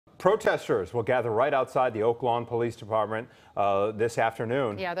Protesters will gather right outside the Oak Lawn Police Department this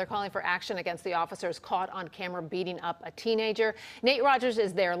afternoon. Yeah, they're calling for action against the officers caught on camera beating up a teenager. Nate Rogers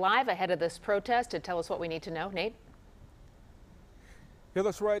is there live ahead of this protest to tell us what we need to know. Nate? Yeah,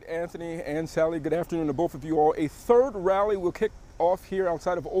 that's right, Anthony and Sally. Good afternoon to both of you all. A third rally will kick off here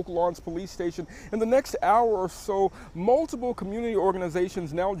outside of Oak Lawns Police Station in the next hour or so. Multiple community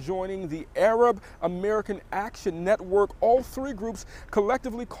organizations now joining the Arab American Action Network. All three groups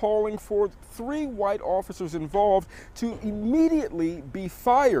collectively calling for 3 white officers involved to immediately be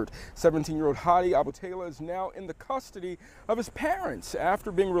fired. 17-year-old Hadi Abutala is now in the custody of his parents.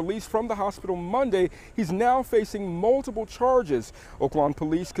 After being released from the hospital Monday, he's now facing multiple charges. Oak Lawn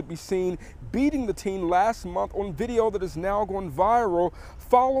police could be seen beating the teen last month on video that is now going viral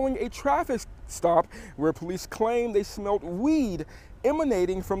following a traffic stop where police claim they smelled weed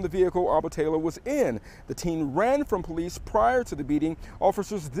emanating from the vehicle Abutala was in. The teen ran from police prior to the beating.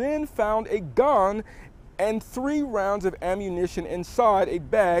 Officers then found a gun and 3 rounds of ammunition inside a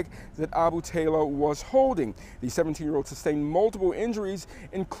bag that Abutala was holding. The 17-year-old sustained multiple injuries,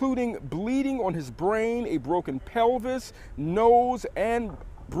 including bleeding on his brain, a broken pelvis, nose, and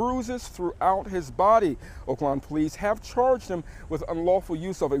bruises throughout his body. Oak Lawn police have charged him with unlawful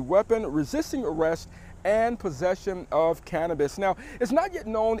use of a weapon, resisting arrest, and possession of cannabis. Now, it's not yet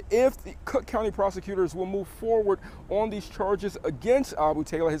known if the Cook County prosecutors will move forward on these charges against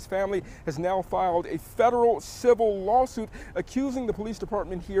Abutala. His family has now filed a federal civil lawsuit accusing the police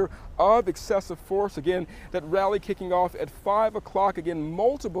department here of excessive force. Again, that rally kicking off at 5 o'clock. Again,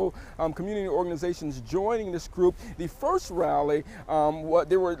 multiple community organizations joining this group. The first rally,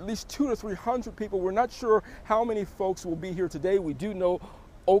 there were at least 200 to 300 people. We're not sure how many folks will be here today. We do know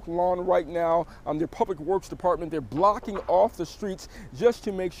Oak Lawn right now, their public works department, they're blocking off the streets just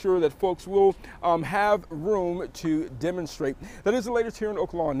to make sure that folks will have room to demonstrate. That is the latest here in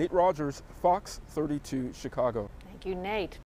Oak Lawn. Nate Rogers, Fox 32, Chicago. Thank you, Nate.